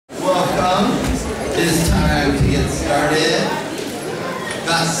is time to get started.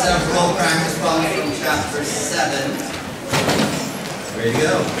 Got several practice problems from chapter 7. Ready to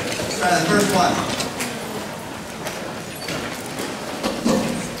go. Let's try the first one.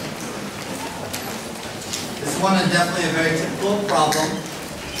 This one is definitely a very typical problem.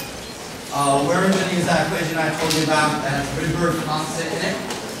 We're going to use that equation I told you about that has Rydberg constant in it.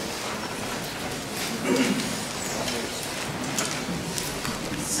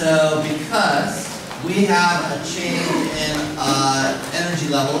 So because we have a change in energy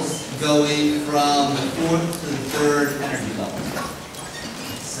levels going from the fourth to the third energy level.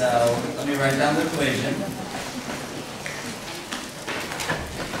 So let me write down the equation.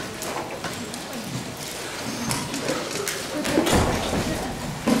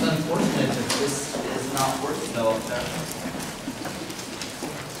 It's unfortunate that this is not working though up there.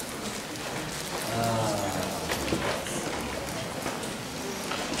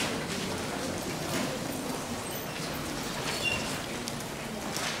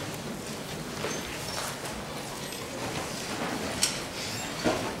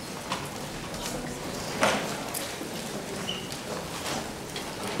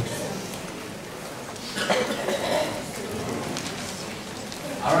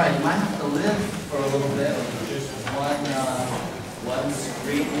 Alright, you might have to live for a little bit with just one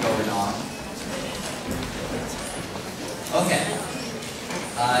screen going on. Okay.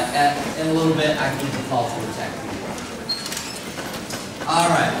 In a little bit, I can default to the tech.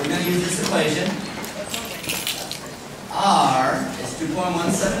 Alright, we're going to use this equation. R is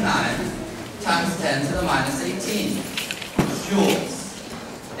 2.179 times 10 to the minus 18 joules.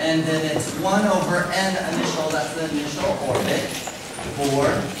 And then it's 1 over n initial, that's the initial orbit.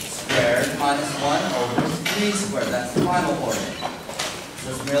 4 squared minus 1 over 3 squared. That's the final orbit.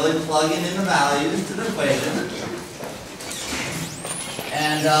 So it's merely plugging in the values to the equation.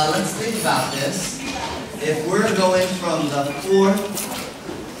 And let's think about this. If we're going from the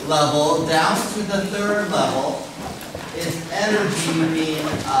 4th level down to the 3rd level, is energy being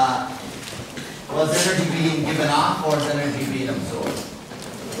given off or is energy being absorbed?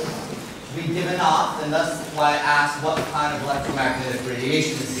 Be given off, and that's why I asked what kind of electromagnetic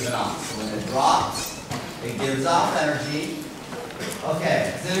radiation is given off. So when it drops, it gives off energy.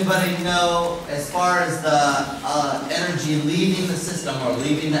 Okay, does anybody know, as far as the energy leaving the system or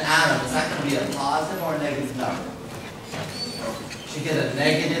leaving the atom, is that going to be a positive or a negative number? You should get a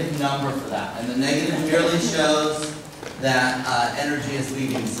negative number for that. And the negative merely shows that energy is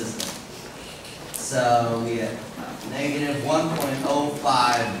leaving the system. So we get negative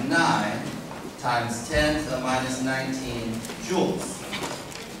 1.059 times 10 to the minus 19 joules.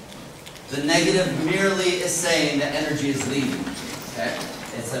 The negative merely is saying that energy is leaving. Okay?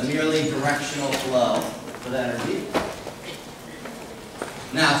 It's a merely directional flow for the energy.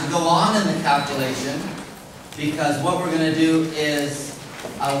 Now, to go on in the calculation, because what we're going to do is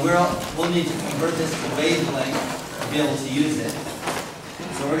we'll need to convert this to wavelength to be able to use it.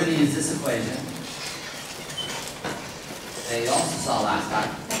 So we're going to use this equation that you also saw last time.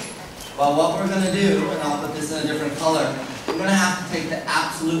 Well, what we're going to do, and I'll put this in a different color, we're going to have to take the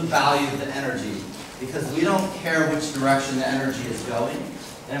absolute value of the energy because we don't care which direction the energy is going.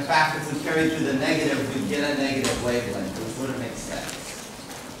 And in fact, if we carry through the negative, we get a negative wavelength, which wouldn't make sense.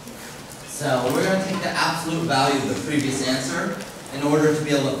 So we're going to take the absolute value of the previous answer in order to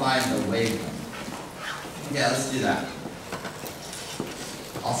be able to find the wavelength. Okay, let's do that.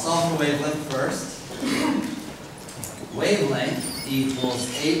 I'll solve for wavelength first. Wavelength equals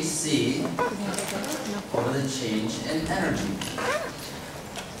hc over the change in energy,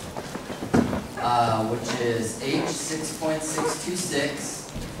 which is h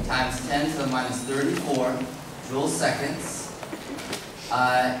 6.626 times 10 to the minus 34 joule seconds,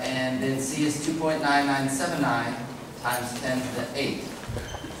 and then c is 2.9979 times 10 to the 8,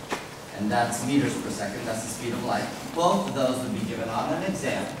 and that's meters per second. That's the speed of light. Both of those would be given on an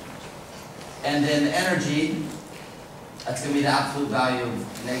exam. And then energy, that's going to be the absolute value of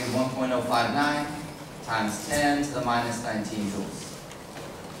negative 1.059 times 10 to the minus 19 joules.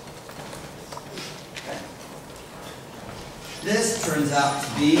 Okay. This turns out to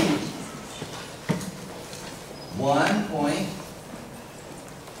be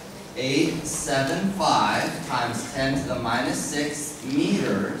 1.875 times 10 to the minus 6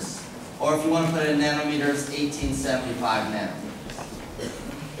 meters, or if you want to put it in nanometers, 1875 nanometers.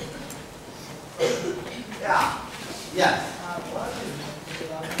 Yeah. Yes.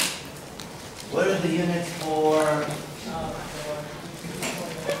 What are the units for?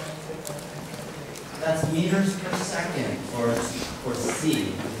 That's meters per second for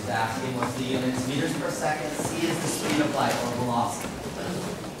C. He's asking what's the units. Meters per second. C is the speed of light or velocity.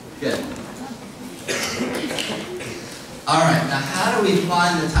 Good. Alright, now how do we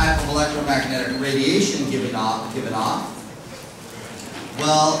find the type of electromagnetic radiation given off?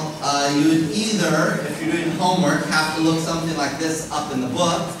 Well, you would either, if you're doing homework, have to look something like this up in the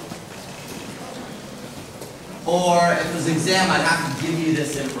book, or if it was exam, I'd have to give you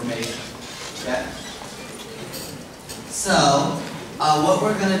this information. Okay? So, what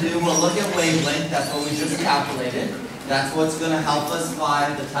we're going to do, we'll look at wavelength, that's what we just calculated. That's what's going to help us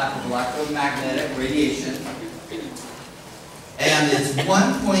find the type of electromagnetic radiation. And it's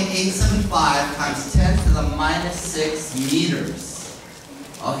 1.875 times 10 to the minus 6 meters.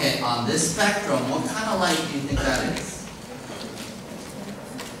 Okay, on this spectrum, what kind of light do you think that is?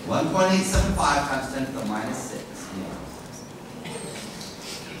 1.875 times 10 to the minus 6 meters.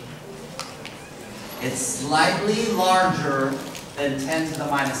 It's slightly larger than 10 to the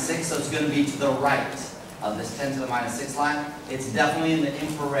minus 6, so it's going to be to the right of this 10 to the minus 6 line. It's definitely in the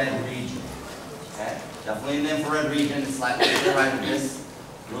infrared region. Okay? Definitely in the infrared region. It's slightly to the right of this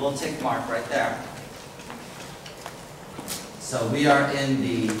little tick mark right there. So we are in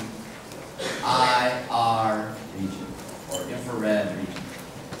the IR region, or infrared region.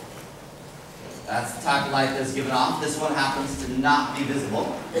 That's the type of light that's given off. This one happens to not be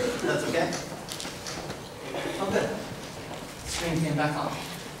visible. That's okay? Oh, good. Screen came back on.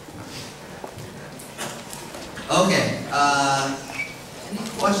 Okay, any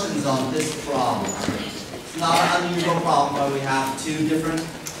questions on this problem? It's not an unusual problem where we have two different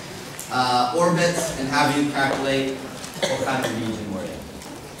orbits and have you calculate what kind of region we're in.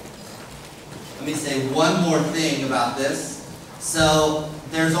 Let me say one more thing about this. So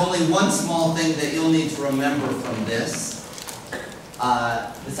there's only one small thing that you'll need to remember from this.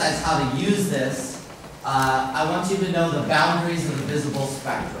 Besides how to use this, I want you to know the boundaries of the visible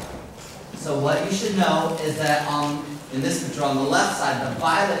spectrum. So what you should know is that in this picture on the left side, the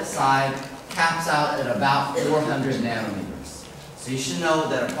violet side caps out at about 400 nanometers. So you should know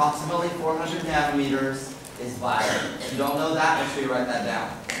that approximately 400 nanometers is violet. If you don't know that, make sure you write that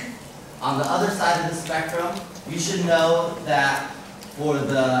down. On the other side of the spectrum, you should know that for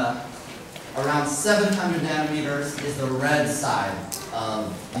the around 700 nanometers is the red side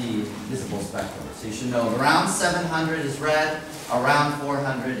of the visible spectrum. So you should know around 700 is red, around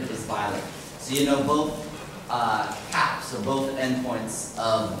 400 is violet. So you know both caps, or both endpoints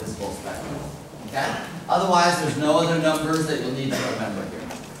of the visible spectrum. Okay? Otherwise, there's no other numbers that you'll need to remember here.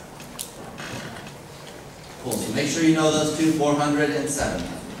 Cool, so make sure you know those two, 400 and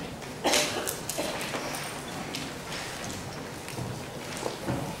 700.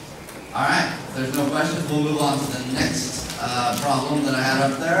 Alright, if there's no questions, we'll move on to the next problem that I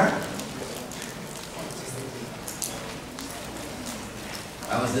had up there.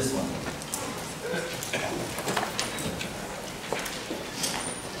 That was this one.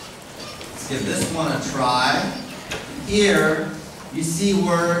 Let's give this one a try. Here, you see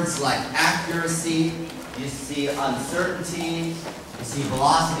words like accuracy, you see uncertainty, you see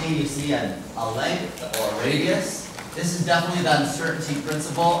velocity, you see a length or a radius. This is definitely the uncertainty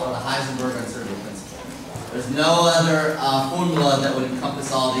principle, or the Heisenberg uncertainty principle. There's no other formula that would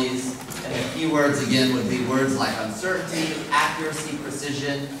encompass all these. And the keywords, again, would be words like uncertainty, accuracy,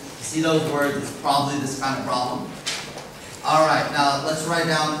 precision. You see those words, it's probably this kind of problem. All right, now let's write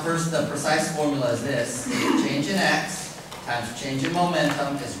down first the precise formula is this. Change in x times change in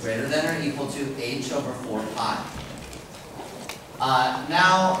momentum is greater than or equal to h over 4 pi.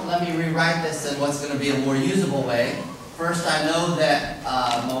 Now let me rewrite this in what's going to be a more usable way. First, I know that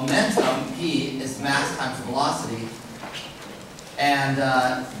momentum, p, is mass times velocity. And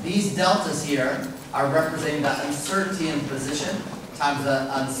these deltas here are representing the uncertainty in position times the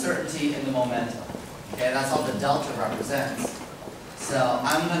uncertainty in the momentum. Okay, that's all the delta represents. So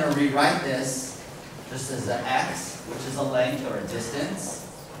I'm going to rewrite this just as an x, which is a length or a distance,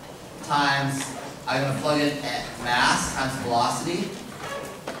 times, I'm going to plug in mass times velocity.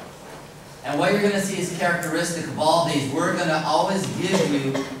 And what you're going to see is characteristic of all these. We're going to always give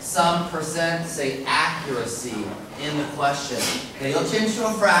you some percent, say, accuracy in the question. Okay, you'll change to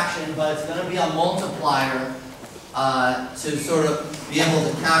a fraction, but it's going to be a multiplier to sort of be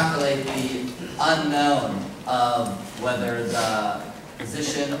able to calculate the unknown of whether the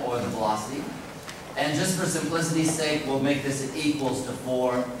position or the velocity. And just for simplicity's sake, we'll make this equals to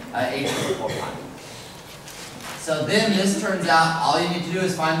h over 4 pi. So then this turns out all you need to do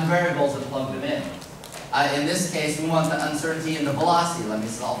is find the variables and plug them in. In this case, we want the uncertainty in the velocity. Let me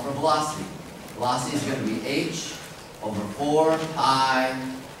solve for velocity. Velocity is going to be h over 4 pi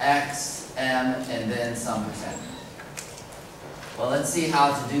x m and then some percent. Well, let's see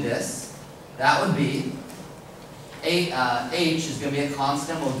how to do this. That would be H is going to be a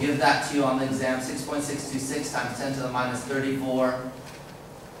constant. We'll give that to you on the exam. 6.626 times 10 to the minus 34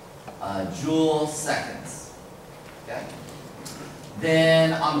 joule seconds. Okay.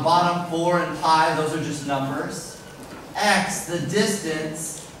 Then on the bottom, 4 and pi, those are just numbers. X, the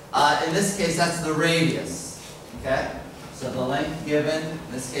distance, in this case, that's the radius. Okay. So the length given,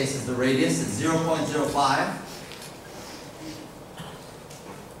 in this case, is the radius. It's 0.05.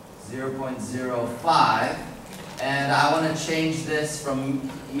 0.05. And I want to change this from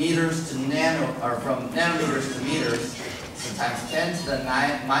meters to from nanometers to meters. So times 10 to the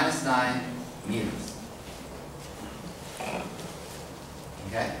minus 9 meters.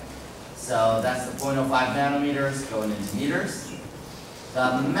 Okay? So that's the 0.05 nanometers going into meters.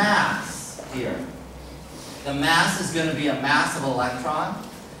 The mass here. The mass is going to be a mass of electron.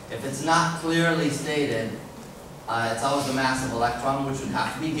 If it's not clearly stated, it's always the mass of electron, which would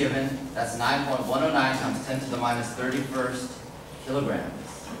have to be given. That's 9.109 times 10 to the minus 31st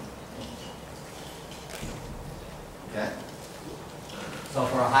kilograms. Okay? So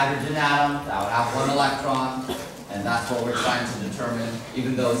for a hydrogen atom, that would have 1 electron, and that's what we're trying to determine,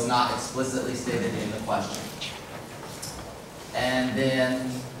 even though it's not explicitly stated in the question. And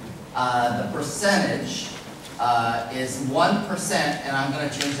then the percentage is 1%, and I'm going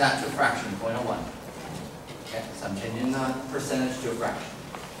to change that to a fraction, 0.01. Okay, so I'm changing the percentage to a fraction.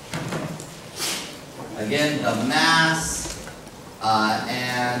 Again, the mass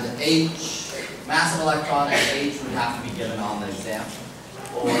and H, mass of electron and H would have to be given on the exam,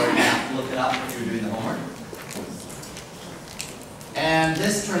 or you have to look it up if you're doing the homework. And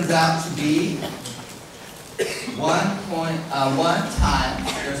this turns out to be 1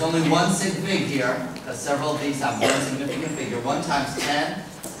 times, there's only one sig fig here, because several of these have one significant figure, 1 times 10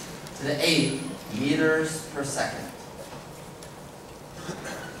 to the 8 meters per second.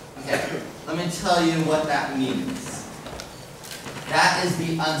 Okay, let me tell you what that means. That is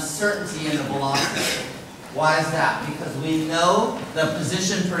the uncertainty in the velocity. Why is that? Because we know the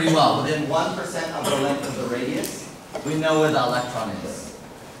position pretty well. Within 1% of the length of the radius, we know where the electron is.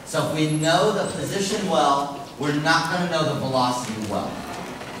 So if we know the position well, we're not going to know the velocity well.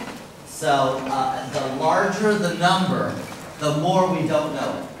 So the larger the number, the more we don't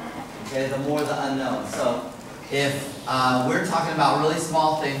know it. Okay, the more the unknown. So if we're talking about really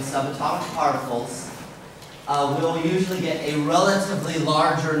small things, subatomic particles, we'll usually get a relatively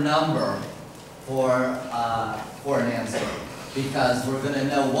larger number for an answer, because we're going to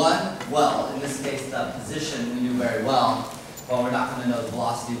know well, in this case the position we knew very well, but we're not going to know the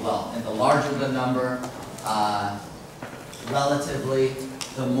velocity well. And the larger the number, relatively,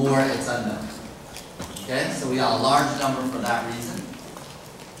 the more it's unknown. Okay, so we got a large number for that reason.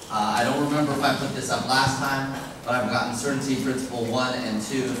 I don't remember if I put this up last time, but I've got uncertainty principle 1 and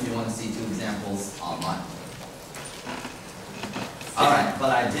 2 if you want to see 2 examples online. Alright, but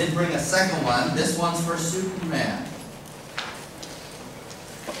I did bring a second one. This one's for Superman.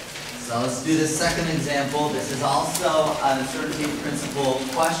 So let's do this second example. This is also an uncertainty principle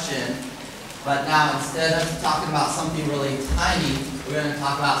question, but now instead of talking about something really tiny, we're going to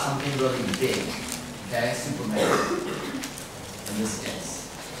talk about something really big. Okay, Superman in this case.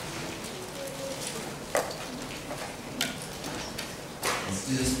 Let's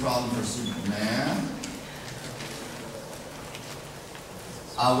do this problem for Superman.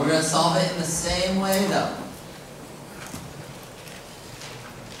 We're going to solve it in the same way though.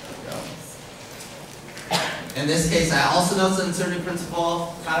 In this case, I also know it's an uncertainty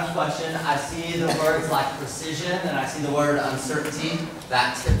principle kind of question. I see the words like precision and I see the word uncertainty.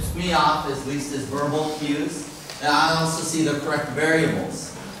 That tips me off, at least as verbal cues. And I also see the correct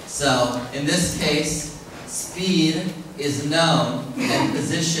variables. So in this case, speed is known and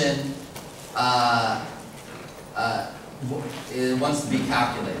position it wants to be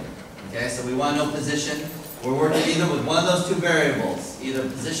calculated. Okay, so we want to know position. We're working either with one of those 2 variables. Either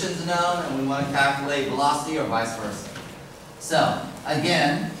position's known and we want to calculate velocity, or vice versa. So,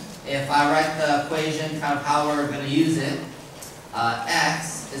 again, if I write the equation, kind of how we're going to use it,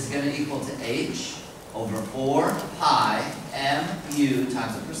 x is going to equal to h over 4 pi mu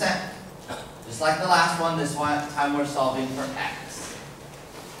times the percent. Just like the last one, this one time we're solving for x.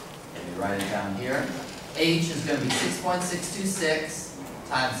 Let me write it down here. H is going to be 6.626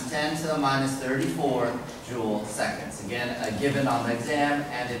 times 10 to the minus 34 joule seconds. Again, a given on the exam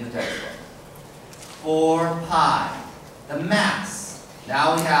and in the textbook. 4 pi. The mass.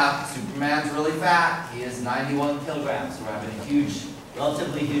 Now we have Superman's really fat. He is 91 kilograms. So we're having a huge,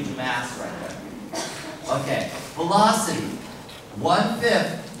 relatively huge mass right there. Okay. Velocity.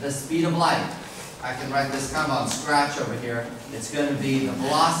 1/5 the speed of light. I can write this kind of on scratch over here. It's going to be, the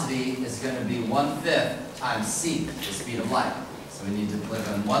velocity is going to be 1/5 times c, the speed of light. So we need to put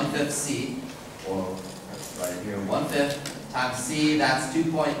in 1/5 c, or right here, 1/5 times c, that's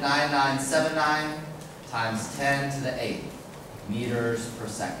 2.9979 times 10 to the 8 meters per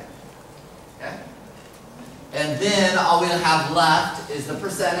second. Okay? And then all we'll have left is the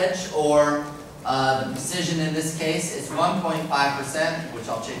percentage, or the precision in this case. It's 1.5%, which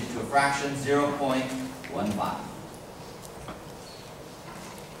I'll change to a fraction, 0.15.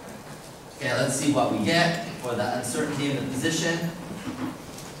 Okay, let's see what we get for the uncertainty in the position.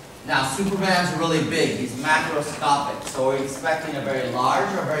 Now, Superman's really big. He's macroscopic, so we're expecting a very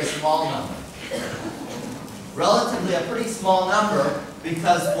large or a very small number. Relatively a pretty small number,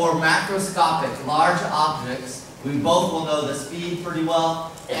 because for macroscopic, large objects, we both will know the speed pretty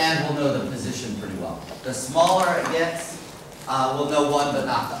well, and we'll know the position pretty well. The smaller it gets, we'll know one but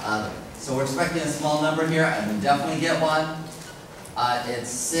not the other. So we're expecting a small number here, and we definitely get one. It's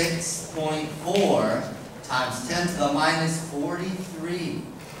 6.4 times 10 to the minus 43.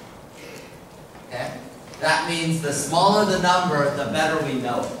 Okay? That means the smaller the number, the better we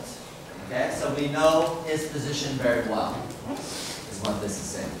know it. Okay? So we know his position very well, is what this is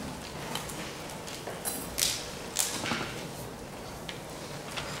saying.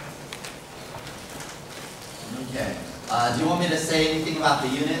 Okay. Do you want me to say anything about the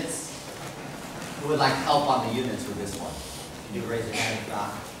units? Who would like help on the units with this one? Can you raise your hand if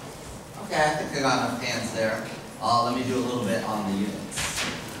not? Okay, I think I got enough hands there. Let me do a little bit on the units.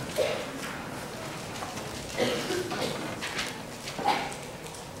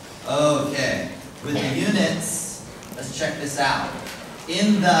 Okay, with the units, let's check this out.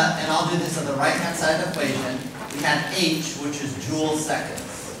 And I'll do this on the right-hand side of the equation, we had H, which is joule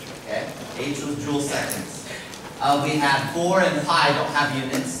seconds. Okay, H was joule seconds. We had 4 and pi don't have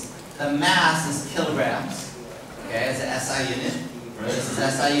units. The mass is kilograms. Okay, it's an SI unit. This is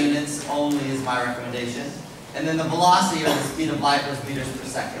SI units only is my recommendation. And then the velocity or the speed of light was meters per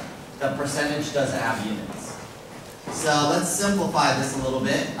second. The percentage doesn't have units. So let's simplify this a little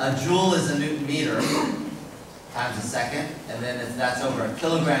bit. A joule is a Newton meter times a second. And then that's over a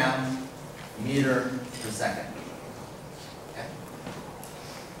kilogram meter per second. Okay.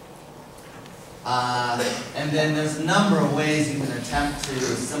 And then there's a number of ways you can attempt to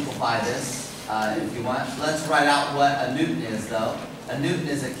simplify this. If you want. Let's write out what a Newton is, though. A Newton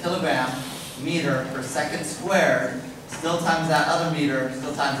is a kilogram meter per second squared, still times that other meter,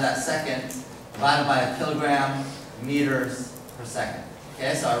 still times that second, divided by a kilogram meters per second.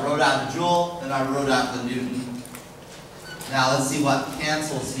 Okay, so I wrote out a joule, then I wrote out the Newton. Now let's see what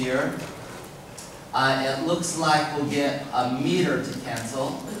cancels here. It looks like we'll get a meter to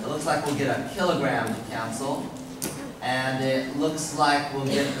cancel. It looks like we'll get a kilogram to cancel. And it looks like we'll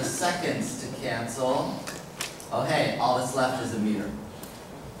get the seconds to cancel. Oh hey, all that's left is a meter.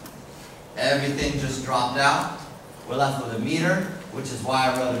 Everything just dropped out. We're left with a meter, which is why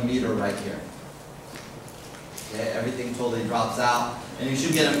I wrote a meter right here. Okay, everything totally drops out. And you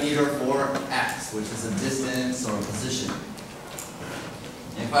should get a meter for x, which is a distance or a position.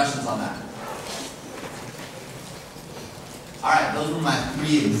 Any questions on that? Alright, those were my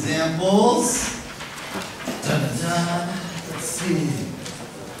 3 examples. Dun, dun, dun. Let's see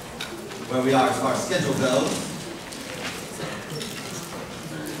where we are as far as schedule goes.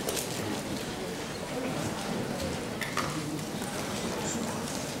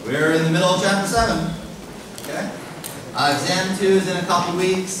 We're in the middle of chapter 7. Okay. Exam 2 is in a couple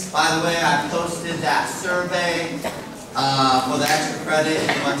weeks. By the way, I posted that survey for the extra credit.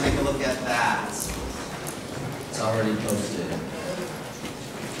 If you want to take a look at that, it's already posted.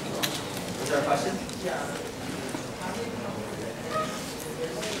 Is there a question? Yeah.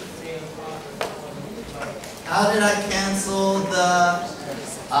 How did I cancel the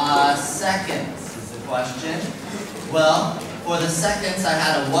seconds is the question. Well, for the seconds I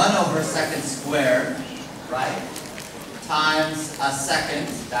had a 1 over second squared, right? Times a second,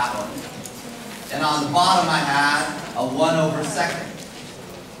 that one. And on the bottom I had a 1 over second.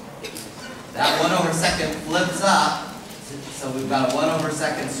 That 1 over second flips up, so we've got a 1 over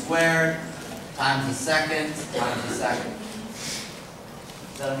second squared times a second times a second.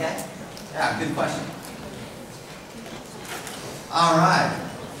 Is that okay? Yeah, good question. All right.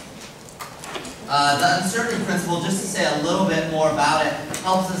 The uncertainty principle, just to say a little bit more about it,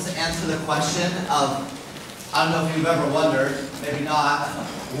 helps us answer the question of, I don't know if you've ever wondered, maybe not,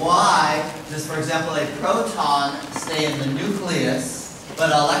 why does, for example, a proton stay in the nucleus,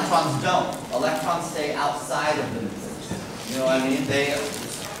 but electrons don't? Electrons stay outside of the nucleus. You know what I mean? They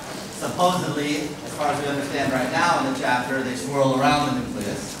supposedly, as far as we understand right now in the chapter, they swirl around the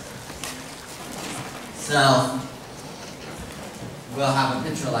nucleus. So, we'll have a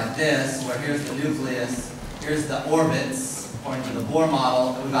picture like this, where here's the nucleus, here's the orbits, according to the Bohr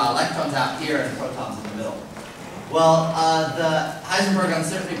model, and we've got electrons out here and protons in the middle. Well, the Heisenberg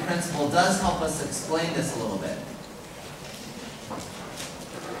uncertainty principle does help us explain this a little bit.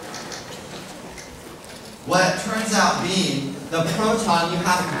 What it turns out being, the proton you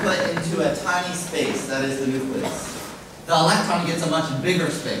have to put into a tiny space, that is the nucleus. The electron gets a much bigger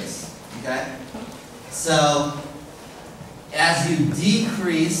space, okay? So, as you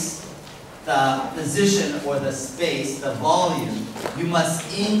decrease the position or the space, the volume, you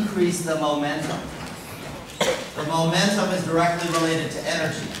must increase the momentum. The momentum is directly related to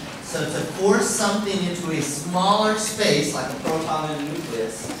energy. So to force something into a smaller space, like a proton in a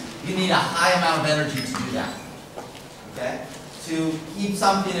nucleus, you need a high amount of energy to do that. Okay? To keep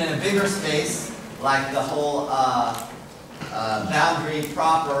something in a bigger space, like the whole boundary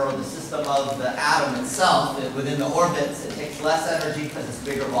proper or the system of the atom itself, within the orbits, it takes less energy because it's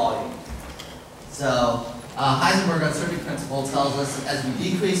bigger volume. So Heisenberg uncertainty principle tells us as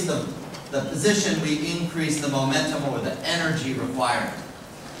we decrease the position, we increase the momentum or the energy required.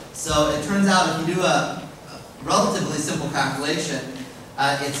 So it turns out if you do a relatively simple calculation,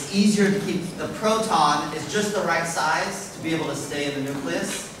 it's easier to keep the proton is just the right size to be able to stay in the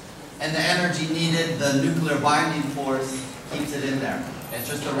nucleus, and the energy needed, the nuclear binding force, keeps it in there. It's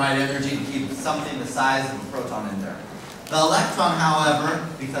just the right energy to keep something the size of a proton in there. The electron, however,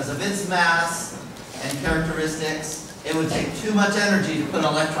 because of its mass and characteristics, it would take too much energy to put an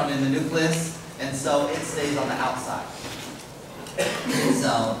electron in the nucleus, and so it stays on the outside.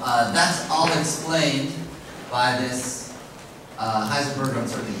 So that's all explained by this Heisenberg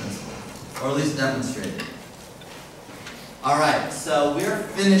uncertainty principle, or at least demonstrated. All right, so we're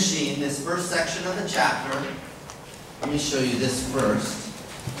finishing this first section of the chapter. Let me show you this first.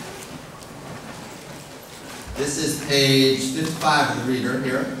 This is page 55 of the reader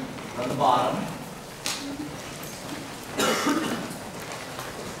here, on the bottom.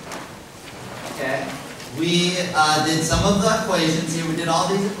 Okay, we did some of the equations here. We did all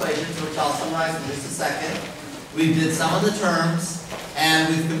these equations, which I'll summarize in just a second. We did some of the terms,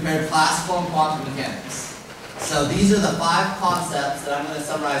 and we've compared classical and quantum mechanics. So these are the 5 concepts that I'm going to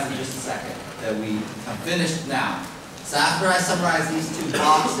summarize in just a second, that we have finished now. So after I summarize these 2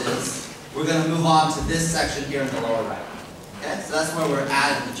 boxes, we're going to move on to this section here in the lower right. Okay, so that's where we're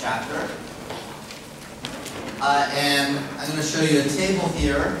at in the chapter. And I'm going to show you a table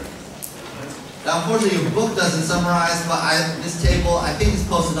here. Now, unfortunately, your book doesn't summarize, but this table, I think, is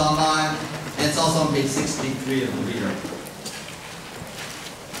posted online, and it's also on page 63 of the reader.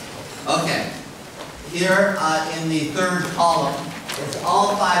 Okay, here in the 3rd column is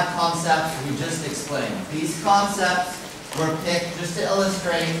all 5 concepts we just explained. These concepts were picked just to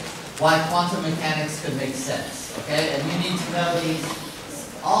illustrate why quantum mechanics could make sense. Okay, and you need to know these.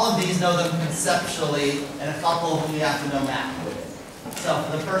 All of these know them conceptually, and a couple of them you have to know math with it. So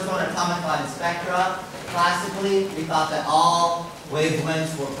for the first one, atomic line spectra, classically we thought that all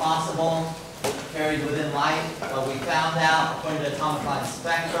wavelengths were possible, carried within light, but we found out, according to atomic line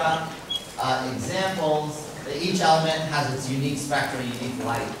spectra, examples, that each element has its unique spectra, unique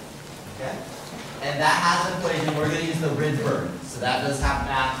light. Okay? And that has an equation. We're going to use the Rydberg, so that does have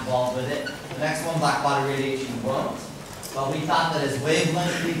math involved with it. The next one, black body radiation, won't. But we thought that as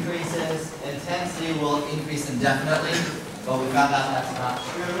wavelength decreases, intensity will increase indefinitely. But we found out that's not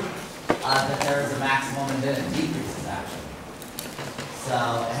true. That there is a maximum and then it decreases actually. So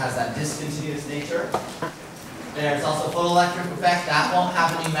it has that discontinuous nature. There's also photoelectric effect. That won't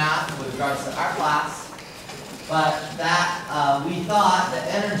have any math with regards to our class. But that we thought that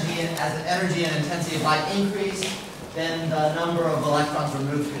energy, as the energy and intensity of light increased, then the number of electrons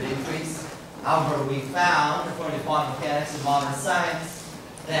removed could increase. However, we found, according to quantum mechanics and modern science,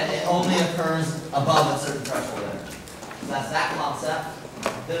 that it only occurs above a certain threshold energy. So that's that concept.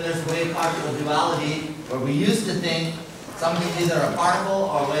 Then there's wave-particle duality, where we used to think something's either a particle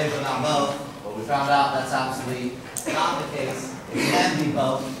or a wave, but not both. But we found out that's absolutely not the case. It can be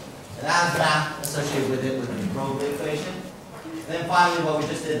both. And that has math associated with it with the Broglie equation. And then finally, what we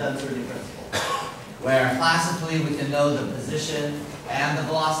just did, the uncertainty principle, where classically we can know the position and the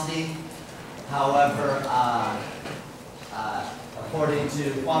velocity. However, according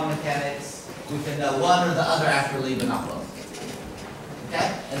to quantum mechanics, we can know one or the other accurately, but not both. Okay?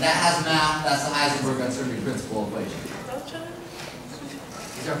 And that has math. That's the Heisenberg uncertainty principle equation.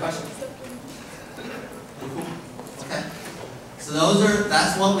 Is there a question? Okay. So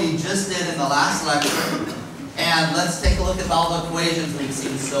that's what we just did in the last lecture. And let's take a look at all the equations we've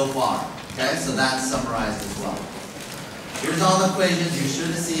seen so far. Okay? So that's summarized as well. Here's all the equations you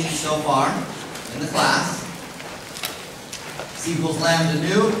should have seen so far in the class. C equals lambda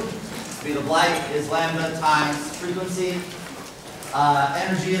nu. Speed of light is lambda times frequency.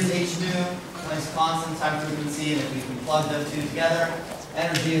 Energy is h nu times constant times frequency, and if we can plug them two together,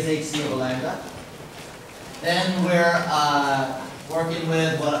 energy is hc over lambda. Then we're working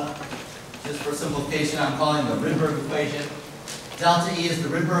with what, just for simplification, I'm calling the Rydberg equation. Delta E is the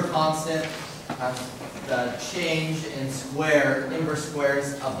Rydberg constant, the change in inverse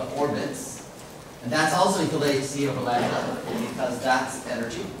squares of the orbits. And that's also equal to hc over lambda, because that's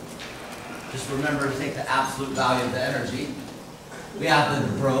energy. Just remember to take the absolute value of the energy. We have the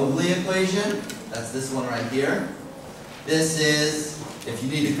de Broglie equation. That's this one right here. This is if you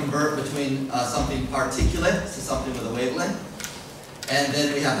need to convert between something particulate to something with a wavelength. And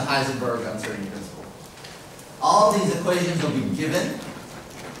then we have the Heisenberg uncertainty principle. All of these equations will be given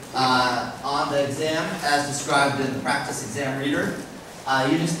on the exam as described in the practice exam reader.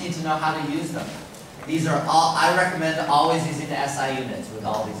 You just need to know how to use them. These are all, I recommend always using the SI units with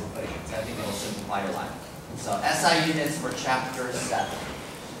all these equations. I think it will simplify your life. So SI units for chapter 7.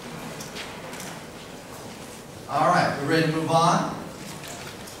 All right, we're ready to move on.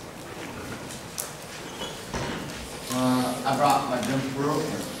 I brought my jump rope.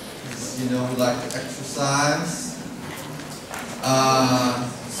 You know, we like to exercise.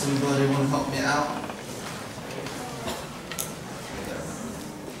 Somebody want to help me out?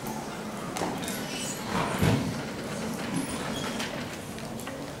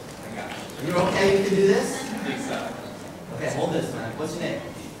 You're okay? You can do this? Okay, hold this, man. What's your name?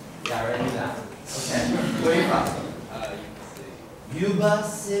 Yeah, ready to do that. Okay. Where are you from? Yuba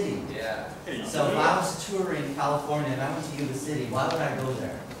City. Yeah. So if I was touring California and I went to Yuba City, why would I go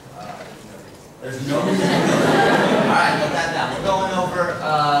there? There's no reason to go there. All right, put that down. We're going over,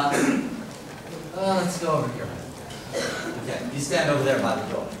 let's go over here. Okay, you stand over there by the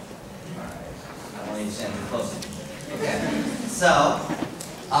door. All right. I don't want you to stand too close. Okay. So,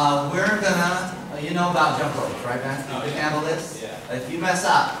 we're gonna, you know about jump ropes, right, man? You can handle this? Yeah. If you mess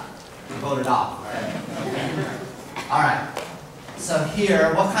up, you're voted off, right? All right. So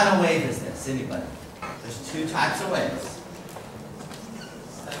here, what kind of wave is this? Anybody? There's two types of waves.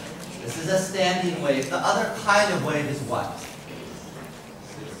 This is a standing wave. The other kind of wave is what?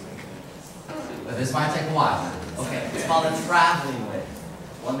 But this might take a while. Okay, it's called a traveling wave.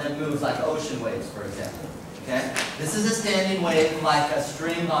 One that moves like ocean waves, for example. Okay? This is a standing wave like a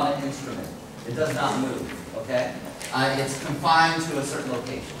string on an instrument. It does not move. Okay? It's confined to a certain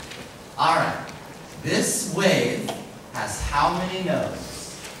location. All right. This wave has how many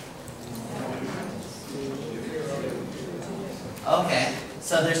nodes? Okay,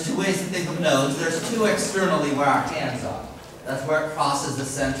 so there's two ways to think of nodes. There's two externally where our hands are. That's where it crosses the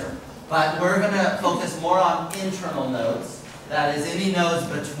center. But we're going to focus more on internal nodes. That is any nodes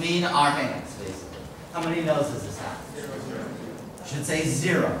between our hands, basically. How many nodes does this have? I should say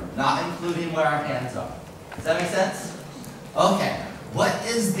 0, not including where our hands are. Does that make sense? Okay. What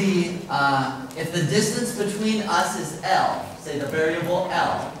is the, if the distance between us is L, say the variable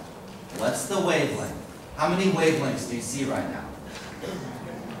L, what's the wavelength? How many wavelengths do you see right now?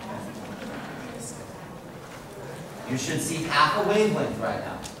 You should see half a wavelength right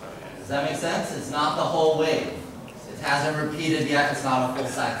now. Does that make sense? It's not the whole wave. It hasn't repeated yet. It's not a full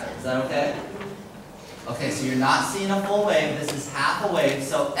cycle. Is that okay? Okay, so you're not seeing a full wave. This is half a wave.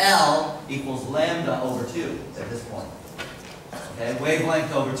 So L equals lambda over 2 at this point. Okay,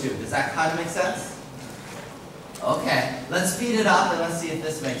 wavelength over 2. Does that kind of make sense? Okay, let's speed it up and let's see if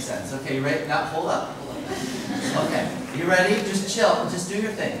this makes sense. Okay, you ready? Now, hold up. Okay, you ready? Just chill. Just do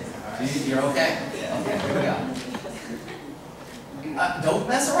your thing. You're okay? Okay, here we go. Don't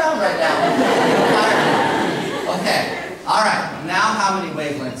mess around right now. Okay, all right. Now how many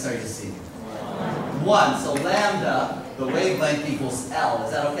wavelengths are you seeing? 1. So lambda, the wavelength equals L.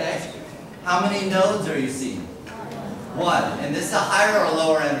 Is that okay? How many nodes are you seeing? 1. And this is a higher or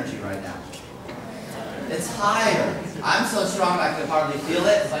lower energy right now? It's higher. I'm so strong I could hardly feel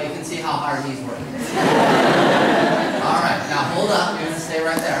it, but you can see how hard he's working. All right, now hold up. You're going to stay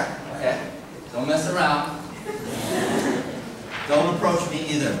right there. Okay? Don't mess around. Don't approach me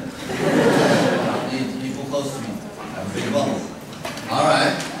either. You need people close to me. Have a big bubble. All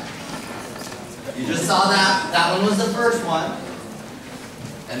right. You just saw that. That one was the first one.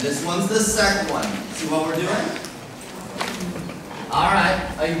 And this one's the second one. See what we're doing? All right,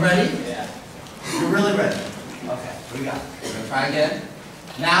 are you ready? Yeah. You're really ready? Okay, here we go. We're going to try again.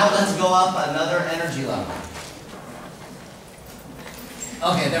 Now let's go up another energy level.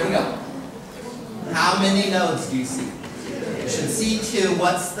 Okay, there we go. How many nodes do you see? You should see 2.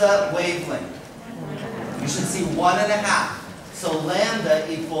 What's the wavelength? You should see 1.5. So lambda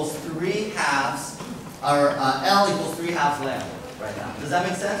equals 3/2 L equals 3/2 lambda right now. Does that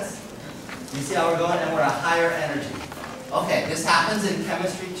make sense? You see how we're going? And we're at higher energy. Okay, this happens in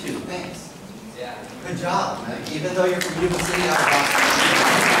chemistry too. Thanks. Yeah. Good job. Even though you're from Yuba City, and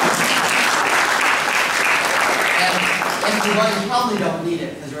if you want, you probably don't need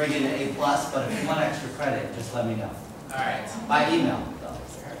it because you're already getting an A+, but if you want extra credit, just let me know. All right. By email, though.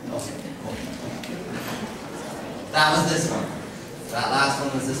 Okay, cool. That was this one. That last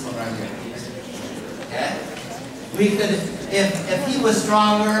one was this one right here. Okay? We could, if he was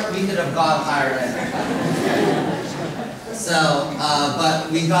stronger, we could have gone higher energy. So, but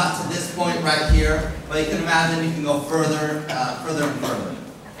we got to this point right here, but you can imagine you can go further, further and further.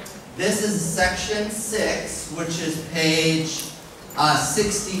 This is section 6, which is page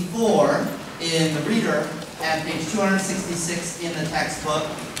 64 in the reader and page 266 in the textbook,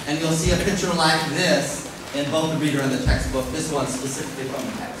 and you'll see a picture like this in both the reader and the textbook. This one specifically from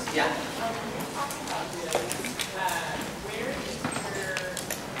the text. Yeah.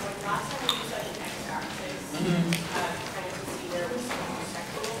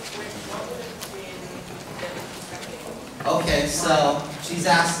 Okay, so she's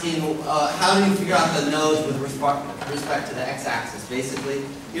asking, how do you figure out the nodes with respect to the x-axis? Basically,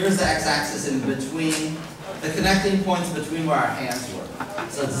 here's the x-axis in between, the connecting points between where our hands were.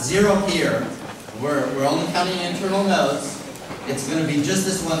 So it's 0 here. We're only counting internal nodes. It's going to be just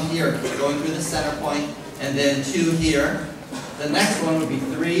this one here, going through the center point, and then 2 here. The next one would be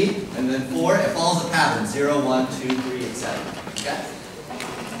 3, and then 4. It follows a pattern, 0, 1, 2, 3, etc. Okay?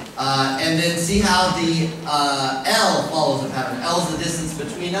 And then see how the L follows a pattern. L is the distance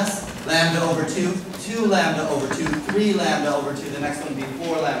between us. Lambda over 2, 2 lambda over 2, 3 lambda over 2. The next one would be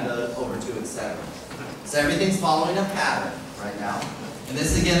 4 lambda over 2, etc. So everything's following a pattern right now. And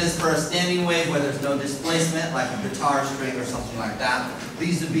this again is for a standing wave where there's no displacement, like a guitar string or something like that.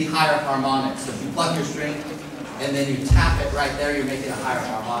 These would be higher harmonics. So if you pluck your string and then you tap it right there, you're making a higher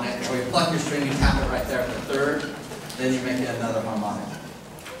harmonic. Or you pluck your string, you tap it right there for the third, then you're making another harmonic.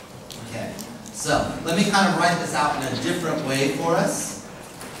 Okay, so let me kind of write this out in a different way for us,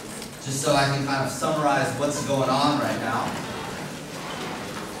 just so I can kind of summarize what's going on right now.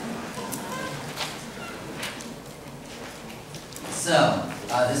 So,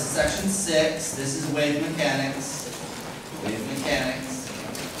 this is section 6, this is wave mechanics. Wave mechanics.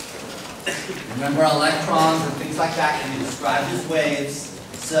 Remember electrons and things like that can be described as waves.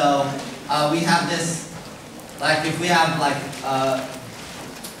 So, we have this, like if we have like,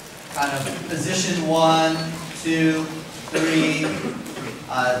 kind of position 1, 2, 3,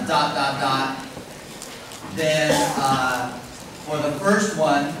 dot, dot, dot. Then for the first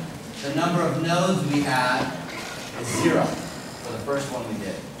one, the number of nodes we had is 0 for the first one we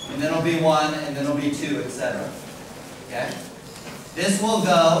did. And then it'll be 1, and then it'll be 2, etc. Okay? This will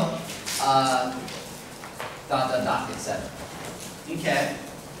go dot, dot, dot, etc. Okay?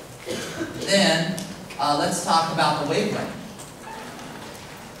 Then let's talk about the wavelength.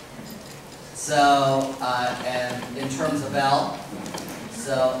 So, and in terms of L,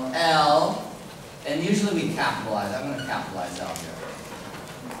 so L, and usually we capitalize. I'm going to capitalize L here.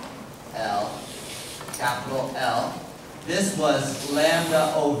 L, capital L. This was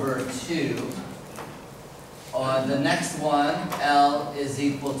lambda over 2. The next one, L is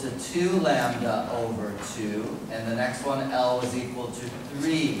equal to 2 lambda over 2. And the next one, L is equal to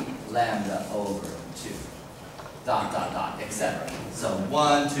 3 lambda over 2. Dot, dot, dot, etc. So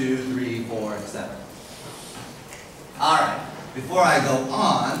 1, 2, 3, 4, etc. All right, before I go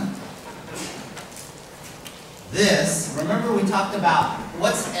on, this, remember we talked about,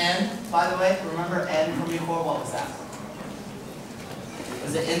 what's n, by the way? Remember n from before, what was that?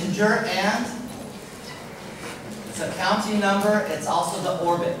 Was it integer and? It's a counting number, it's also the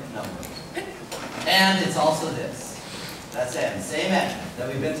orbit number. And it's also this. That's n, same n that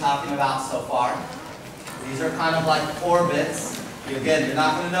we've been talking about so far. These are kind of like orbits. Again, you're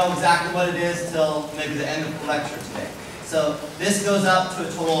not going to know exactly what it is till maybe the end of the lecture today. So this goes up to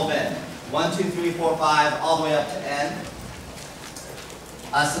a total of n. 1, 2, 3, 4, 5, all the way up to n.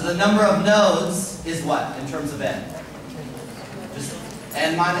 So the number of nodes is what in terms of n? Just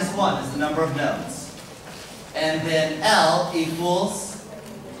n minus 1 is the number of nodes. And then L equals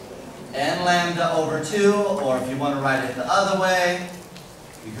n lambda over 2, or if you want to write it the other way,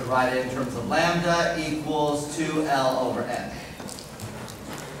 you could write it in terms of lambda equals 2L over n.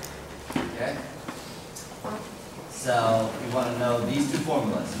 Okay? So you want to know these two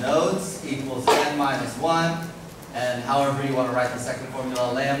formulas. Nodes equals n minus 1, and however you want to write the second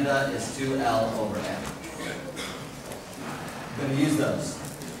formula, lambda is 2L over n. I'm going to use those.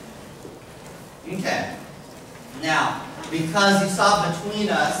 Okay. Now, because you saw between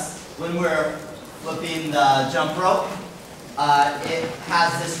us, when we're flipping the jump rope, it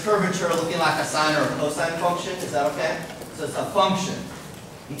has this curvature looking like a sine or a cosine function. Is that okay? So it's a function.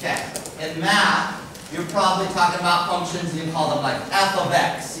 Okay. In math, you're probably talking about functions, and you call them like f of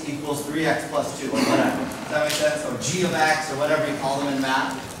x equals 3x plus 2 or whatever. Does that make sense? Or g of x or whatever you call them in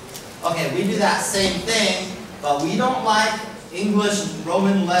math. Okay, we do that same thing, but we don't like English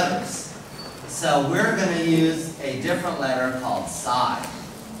Roman letters. So we're going to use a different letter called psi.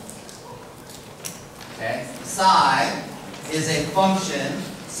 Okay? Psi is a function,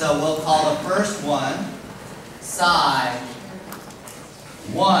 so we'll call the first one psi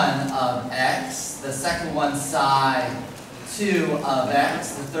 1 of x, the second one psi 2 of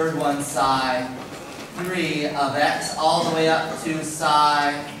x, the third one psi 3 of x, all the way up to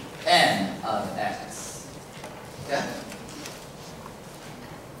psi n of x. Okay?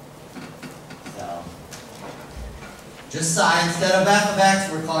 So, just psi instead of f of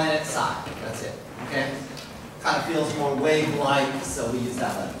x, we're calling it psi. That's it. Okay? Kind of feels more wave-like, so we use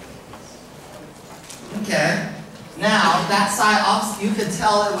that letter. Okay. Now, that psi, you could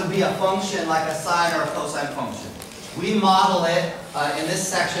tell it would be a function like a sine or a cosine function. We model it in this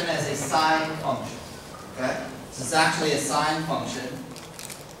section as a sine function. Okay? So it's actually a sine function.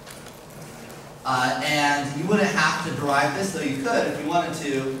 And you wouldn't have to derive this, though you could if you wanted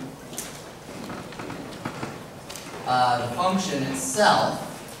to. The function itself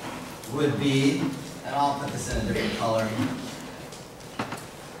would be, and I'll put this in a different color,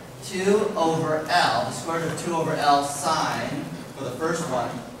 2 over L, the square root of 2 over L sine, for the first one,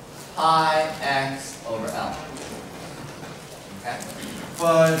 pi x over L. Okay?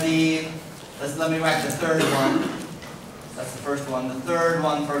 For the, let me write the third one. That's the first one. The third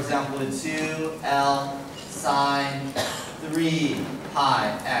one, for example, would 2L sine 3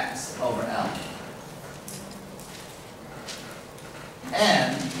 pi x over L.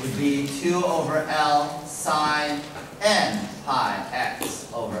 N would be 2 over L sine n pi x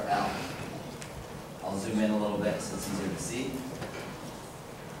over L. I'll zoom in a little bit so it's easier to see.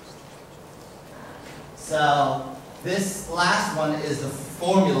 So this last one is the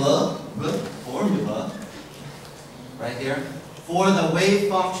formula right here for the wave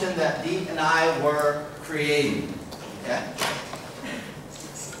function that Deep and I were creating. Okay?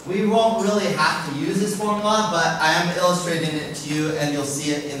 We won't really have to use this formula, but I am illustrating it to you and you'll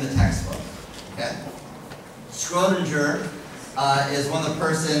see it in the textbook. Okay? Schrodinger is one of the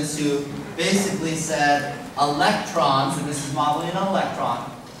persons who basically said electrons, and this is modeling an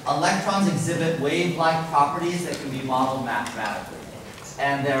electron, electrons exhibit wave-like properties that can be modeled mathematically.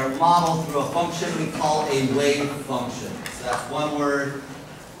 And they're modeled through a function we call a wave function. So that's one word,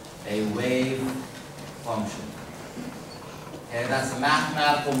 a wave function. Okay, that's a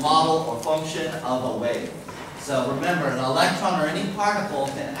mathematical model or function of a wave. So remember, an electron or any particle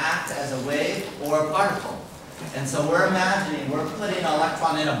can act as a wave or a particle. And so we're imagining we're putting an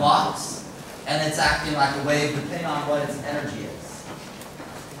electron in a box, and it's acting like a wave depending on what its energy is.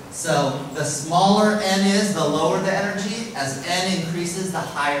 So the smaller n is, the lower the energy. As n increases, the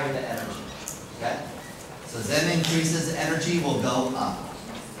higher the energy. Okay? So as n increases, energy will go up.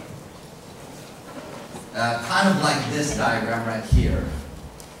 Kind of like this diagram right here.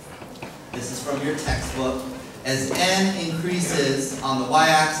 This is from your textbook. As n increases on the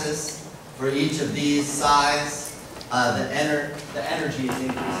y-axis for each of these psi's, the energy is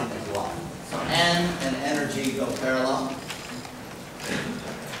increasing as well. So n and energy go parallel.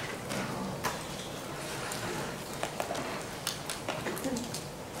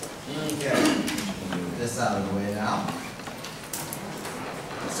 Okay, move this out of the way now.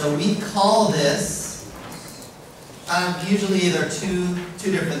 So we call this usually either two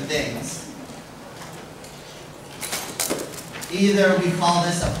different things. Either we call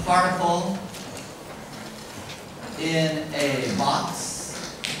this a particle in a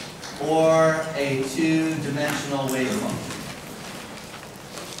box or a two-dimensional wave function.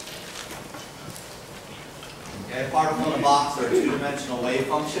 Okay, a particle in a box or a two-dimensional wave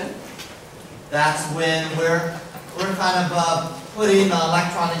function. That's when we're kind of putting the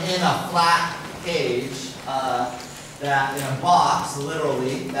electron in a flat cage that in a box,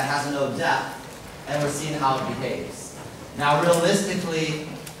 literally, that has no depth, and we're seeing how it behaves. Now, realistically,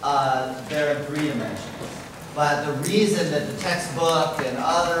 they're in 3 dimensions. But the reason that the textbook and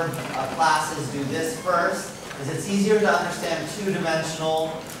other classes do this first is it's easier to understand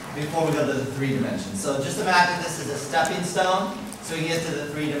 2-dimensional before we go to the 3 dimensions. So just imagine this is a stepping stone, so we get to the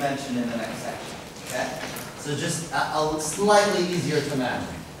 3 dimension in the next section. Okay? So just slightly easier to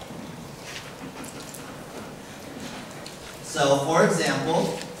imagine. So, for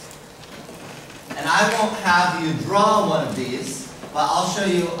example, and I won't have you draw one of these, but I'll show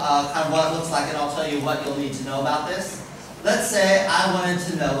you kind of what it looks like, and I'll tell you what you'll need to know about this. Let's say I wanted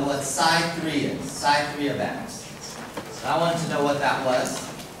to know what psi 3 is, psi 3 of x. So I wanted to know what that was.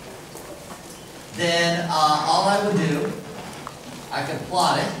 Then all I would do, I could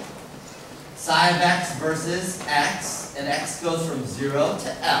plot it. Psi of x versus x, and x goes from 0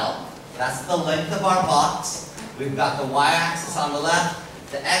 to L. That's the length of our box. We've got the y-axis on the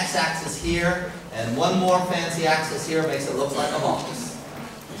left, the x-axis here, and one more fancy axis here makes it look like a box.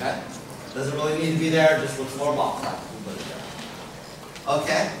 Okay? Doesn't really need to be there, just looks more box-like. We'll put it there.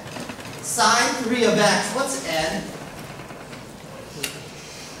 Okay? Psi 3 of x, what's n?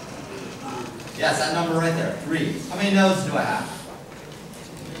 Yes, that number right there, 3. How many nodes do I have?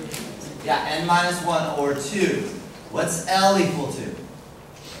 Yeah, n minus 1 or 2. What's L equal to?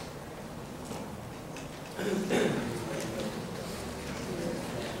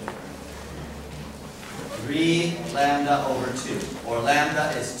 3 lambda over 2. Or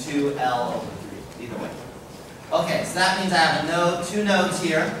lambda is 2L over 3. Either way. Okay, so that means I have a node, 2 nodes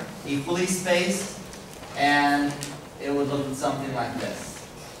here, equally spaced, and it would look something like this.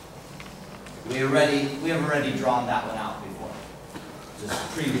 We have already drawn that one out before.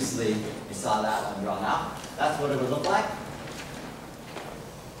 Just previously, we saw that one drawn out. That's what it would look like.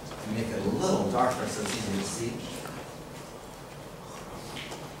 Make it a little darker so it's easy to see.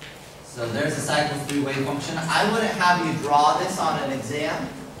 So there's the cycle 3 wave function. I wouldn't have you draw this on an exam,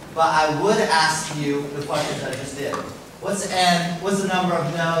 but I would ask you the questions I just did. What's n? What's the number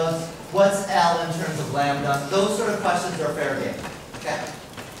of nodes? What's L in terms of lambda? Those sort of questions are fair game. Okay?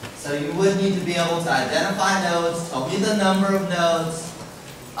 So you would need to be able to identify nodes, tell me the number of nodes,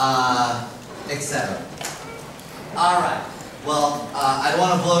 etc. All right. Well, I don't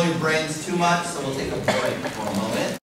want to blow your brains too much, so we'll take a break for a moment.